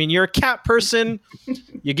charity. I mean, you're a cat person,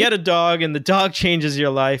 you get a dog, and the dog changes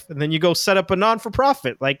your life, and then you go set up a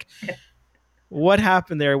non-for-profit. Like, what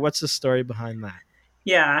happened there? What's the story behind that?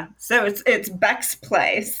 Yeah. So it's Beck's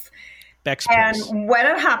Place. Beck's Place. And what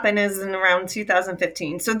had happened is in around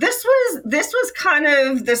 2015. So this was kind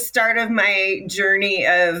of the start of my journey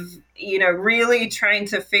of, really trying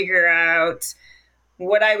to figure out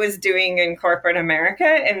what I was doing in corporate America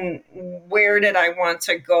and where did I want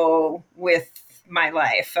to go with my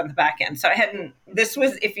life on the back end. So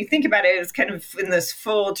if you think about it, it was kind of in this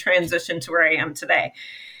full transition to where I am today.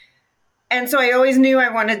 And so I always knew I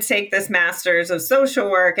wanted to take this master's of social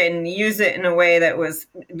work and use it in a way that was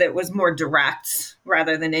more direct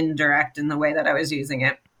rather than indirect in the way that I was using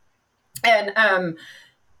it.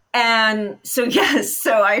 And so, yes,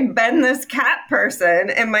 so I'd been this cat person,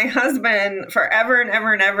 and my husband forever and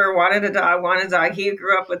ever and ever wanted a dog. He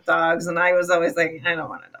grew up with dogs, and I was always like, I don't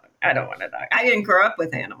want a dog. I don't want a dog. I didn't grow up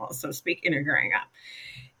with animals, so speaking of growing up.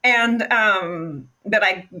 But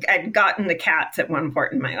I'd gotten the cats at one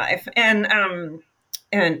point in my life,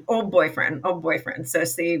 and old boyfriend. So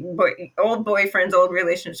see, old boyfriends, old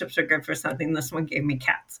relationships are good for something. This one gave me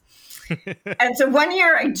cats. And so one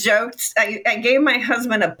year I joked, I gave my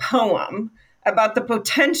husband a poem about the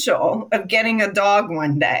potential of getting a dog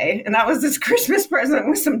one day. And that was this Christmas present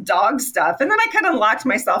with some dog stuff. And then I kind of locked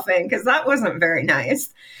myself in because that wasn't very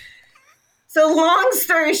nice. So long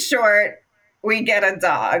story short, we get a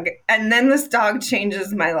dog, and then this dog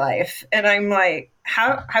changes my life. And I'm like,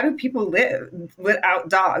 how do people live without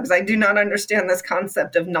dogs? I do not understand this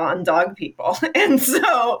concept of non-dog people. And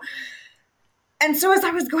so as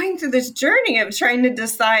I was going through this journey of trying to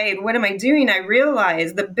decide, what am I doing? I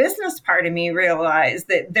realized, the business part of me realized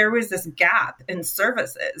that there was this gap in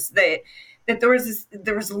services, that there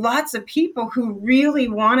was lots of people who really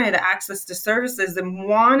wanted access to services and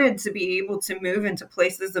wanted to be able to move into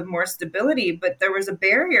places of more stability, but there was a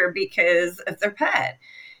barrier because of their pet,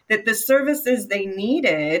 that the services they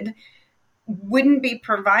needed wouldn't be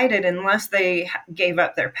provided unless they gave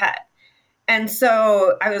up their pet. And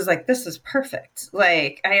so I was like, this is perfect.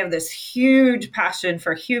 Like, I have this huge passion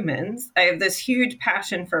for humans. I have this huge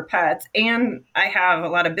passion for pets, and I have a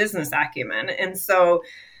lot of business acumen. And so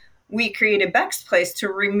we created Beck's Place to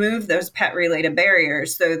remove those pet-related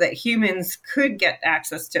barriers so that humans could get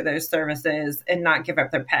access to those services and not give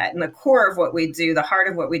up their pet. And the core of what we do, the heart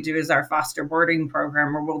of what we do, is our foster boarding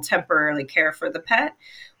program, where we'll temporarily care for the pet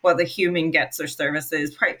while the human gets their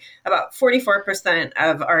services. Probably about 44%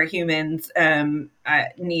 of our humans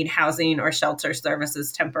need housing or shelter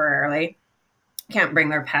services temporarily. Can't bring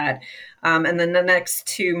their pet. And then the next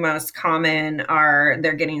two most common are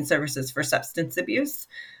they're getting services for substance abuse.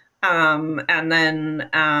 And then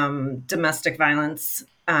domestic violence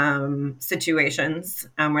situations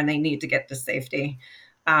where they need to get to safety.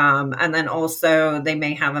 And then also they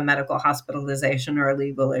may have a medical hospitalization or a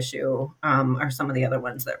legal issue, or some of the other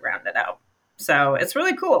ones that round it out. So it's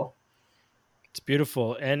really cool. It's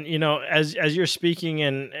beautiful. And, as you're speaking,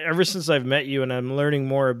 and ever since I've met you and I'm learning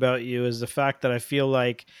more about you, is the fact that I feel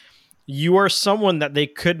like you are someone that they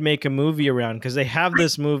could make a movie around, because they have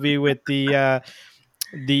this movie with the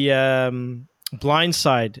Blind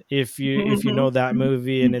Side, if you know that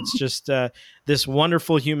movie, and it's just this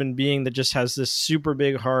wonderful human being that just has this super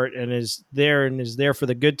big heart and is there for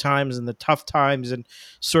the good times and the tough times, and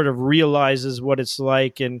sort of realizes what it's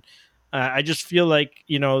like. And I just feel like,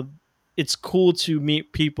 it's cool to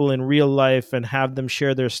meet people in real life and have them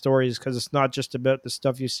share their stories, because it's not just about the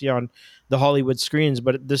stuff you see on the Hollywood screens,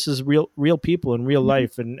 but this is real people in real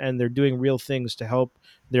life, and they're doing real things to help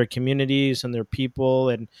their communities and their people.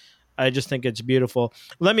 And I just think it's beautiful.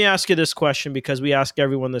 Let me ask you this question, because we ask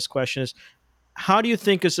everyone this question, is how do you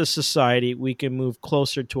think as a society we can move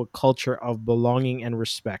closer to a culture of belonging and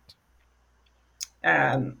respect?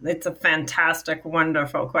 It's a fantastic,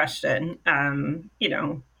 wonderful question.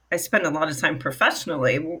 I spend a lot of time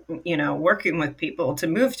professionally, working with people to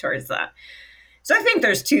move towards that. So I think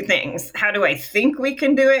there's two things. How do I think we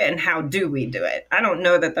can do it, and how do we do it? I don't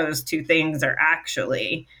know that those two things are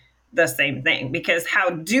actually the same thing, because how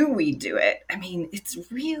do we do it? I mean, it's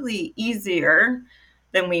really easier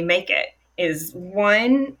than we make it. Is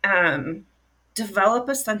one, develop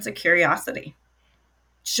a sense of curiosity.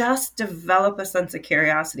 Just develop a sense of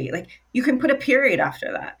curiosity. Like, you can put a period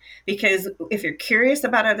after that, because if you're curious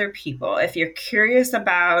about other people, if you're curious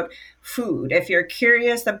about food, if you're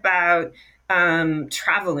curious about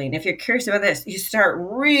traveling, if you're curious about this, you start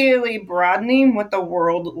really broadening what the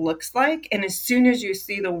world looks like. And as soon as you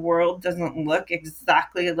see the world doesn't look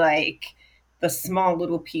exactly like the small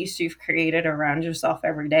little piece you've created around yourself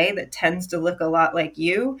every day that tends to look a lot like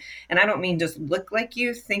you. And I don't mean just look like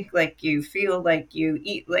you, think like you, feel like you,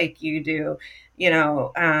 eat like you do,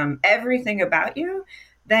 everything about you,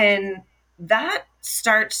 then that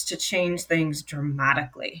starts to change things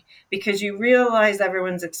dramatically, because you realize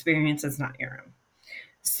everyone's experience is not your own.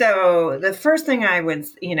 So the first thing I would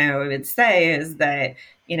say is that,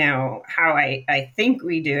 how I think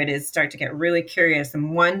we do it is start to get really curious.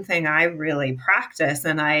 And one thing I really practice,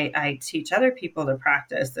 and I teach other people to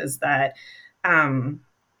practice, is that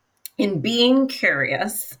in being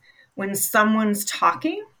curious, when someone's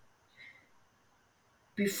talking,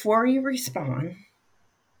 before you respond,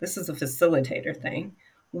 this is a facilitator thing,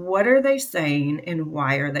 what are they saying and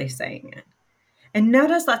why are they saying it? And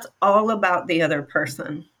notice that's all about the other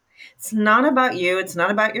person. It's not about you. It's not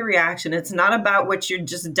about your reaction. It's not about what you're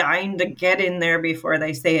just dying to get in there before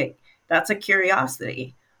they say it. That's a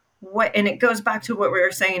curiosity. And it goes back to what we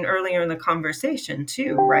were saying earlier in the conversation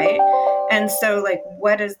too, right? And so, like,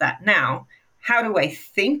 what is that now? How do I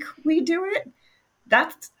think we do it?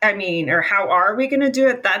 or how are we going to do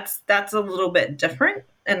it? That's a little bit different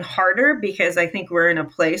and harder, because I think we're in a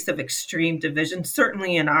place of extreme division,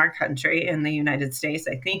 certainly in our country, in the United States.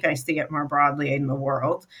 I think I see it more broadly in the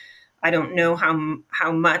world. I don't know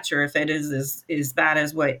how much, or if it is bad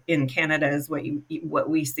as what in Canada is what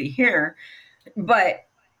we see here. But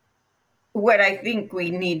what I think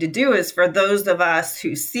we need to do is, for those of us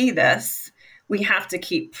who see this, we have to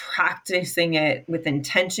keep practicing it with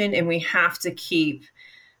intention, and we have to keep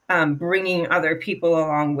bringing other people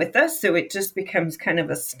along with us, so it just becomes kind of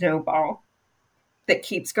a snowball that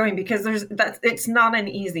keeps going, because it's not an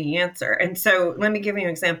easy answer. And so let me give you an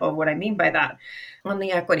example of what I mean by that. On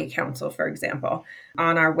the Equity Council, for example,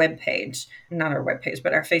 on our webpage, not our webpage,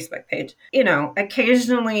 but our Facebook page,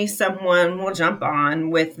 occasionally someone will jump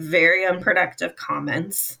on with very unproductive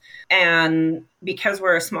comments. And because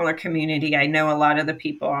we're a smaller community, I know a lot of the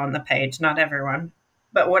people on the page, not everyone.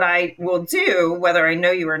 But what I will do, whether I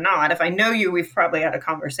know you or not, if I know you, we've probably had a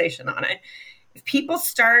conversation on it. If people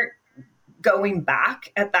start going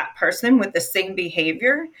back at that person with the same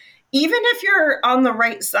behavior, even if you're on the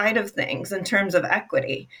right side of things in terms of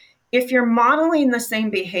equity, if you're modeling the same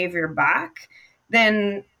behavior back,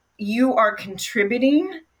 then you are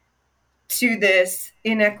contributing to this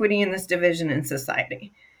inequity and this division in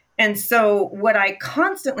society. And so what I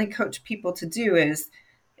constantly coach people to do is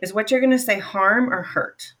what you're going to say harm or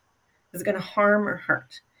hurt? Is it going to harm or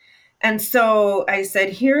hurt? And so I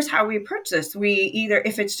said, here's how we approach this. We either,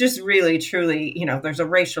 if it's just really, truly, there's a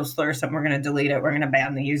racial slur, something, we're going to delete it. We're going to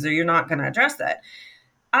ban the user. You're not going to address it.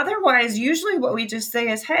 Otherwise, usually what we just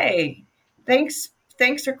say is, hey, thanks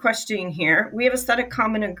for questioning here. We have a set of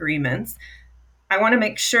common agreements. I want to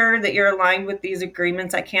make sure that you're aligned with these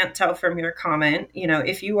agreements. I can't tell from your comment.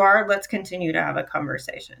 If you are, let's continue to have a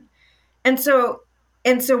conversation. And so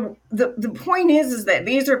the point is that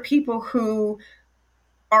these are people who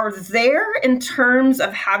are there in terms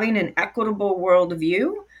of having an equitable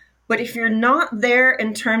worldview. But if you're not there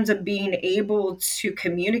in terms of being able to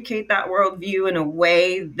communicate that worldview in a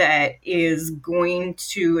way that is going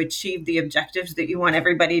to achieve the objectives that you want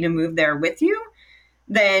everybody to move there with you,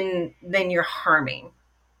 then you're harming.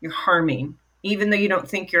 You're harming, even though you don't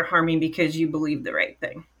think you're harming because you believe the right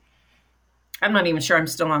thing. I'm not even sure I'm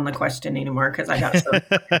still on the question anymore because I got so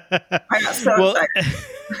excited.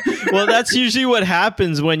 Well, that's usually what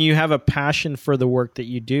happens when you have a passion for the work that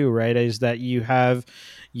you do, right? Is that you have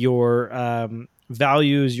your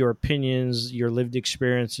values, your opinions, your lived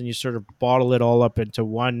experience, and you sort of bottle it all up into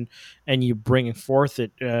one, and you bring forth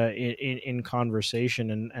it in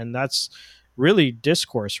conversation, and that's really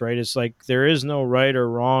discourse, right? It's like there is no right or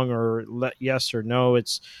wrong or yes or no.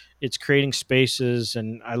 It's creating spaces.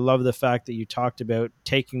 And I love the fact that you talked about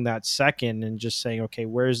taking that second and just saying, okay,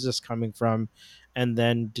 where is this coming from? And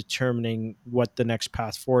then determining what the next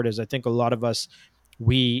path forward is. I think a lot of us,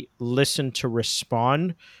 we listen to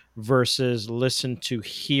respond versus listen to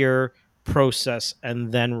hear, process,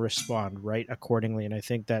 and then respond right accordingly. And I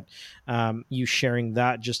think that you sharing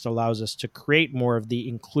that just allows us to create more of the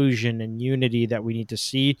inclusion and unity that we need to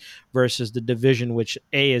see versus the division, which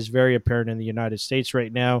is very apparent in the United States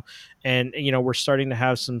right now. And we're starting to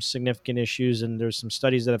have some significant issues, and there's some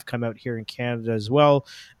studies that have come out here in Canada as well.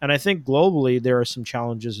 And I think globally there are some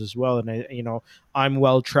challenges as well. And I'm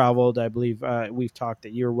well traveled. I believe we've talked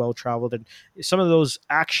that you're well traveled, and some of those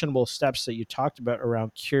actionable steps that you talked about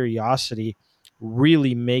around curiosity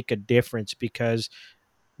really make a difference, because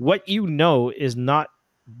what is not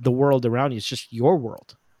the world around you. It's just your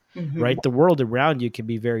world. Mm-hmm. Right? The world around you can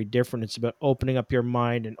be very different. It's about opening up your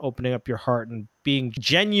mind and opening up your heart and being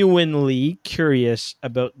genuinely curious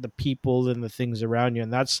about the people and the things around you.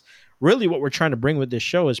 And that's really what we're trying to bring with this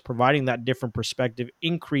show, is providing that different perspective,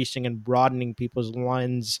 increasing and broadening people's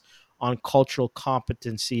lens on cultural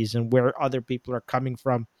competencies and where other people are coming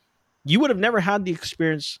from. You would have never had the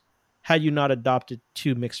experience had you not adopted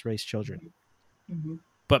 2 mixed race children. Mm-hmm.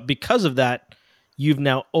 But because of that, you've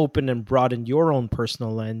now opened and broadened your own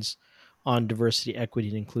personal lens on diversity, equity,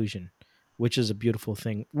 and inclusion, which is a beautiful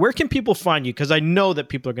thing. Where can people find you? Because I know that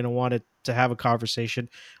people are going to want to have a conversation.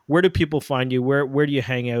 Where do people find you? Where do you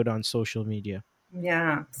hang out on social media?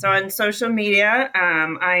 Yeah. So on social media,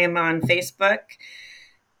 I am on Facebook,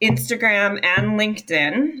 Instagram, and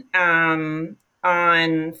LinkedIn.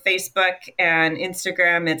 On Facebook and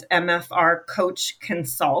Instagram, it's MFR Coach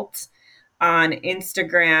Consult. On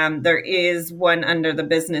Instagram, there is one under the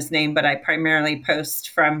business name, but I primarily post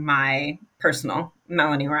from my personal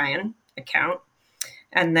Melanie Ryan account.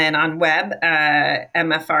 And then on web,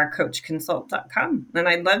 mfrcoachconsult.com. And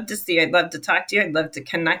I'd love to talk to you. I'd love to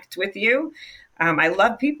connect with you. I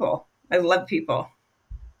love people.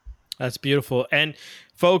 That's beautiful. And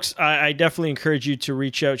folks, I definitely encourage you to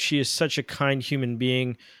reach out. She is such a kind human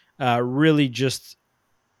being, really just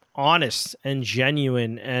honest and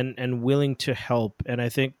genuine and willing to help. And I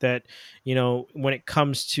think that, when it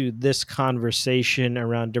comes to this conversation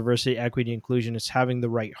around diversity, equity, inclusion, it's having the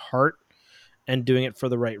right heart and doing it for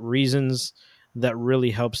the right reasons that really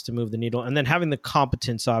helps to move the needle. And then having the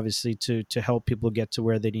competence, obviously, to help people get to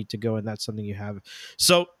where they need to go. And that's something you have.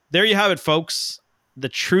 So there you have it, folks. The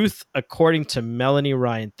truth according to Melanie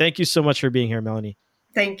Ryan. Thank you so much for being here, Melanie.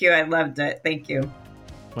 Thank you. I loved it. Thank you.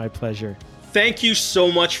 My pleasure. Thank you so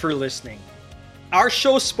much for listening. Our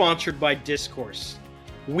show is sponsored by Discourse.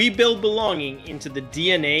 We build belonging into the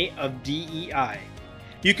DNA of DEI.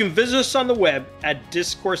 You can visit us on the web at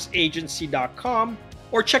discourseagency.com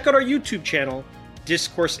or check out our YouTube channel,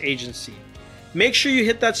 Discourse Agency. Make sure you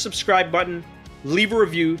hit that subscribe button, leave a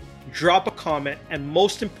review, drop a comment, and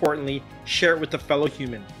most importantly, share it with a fellow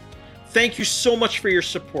human. Thank you so much for your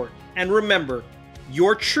support. And remember,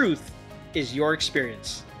 your truth is your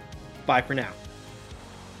experience. Bye for now.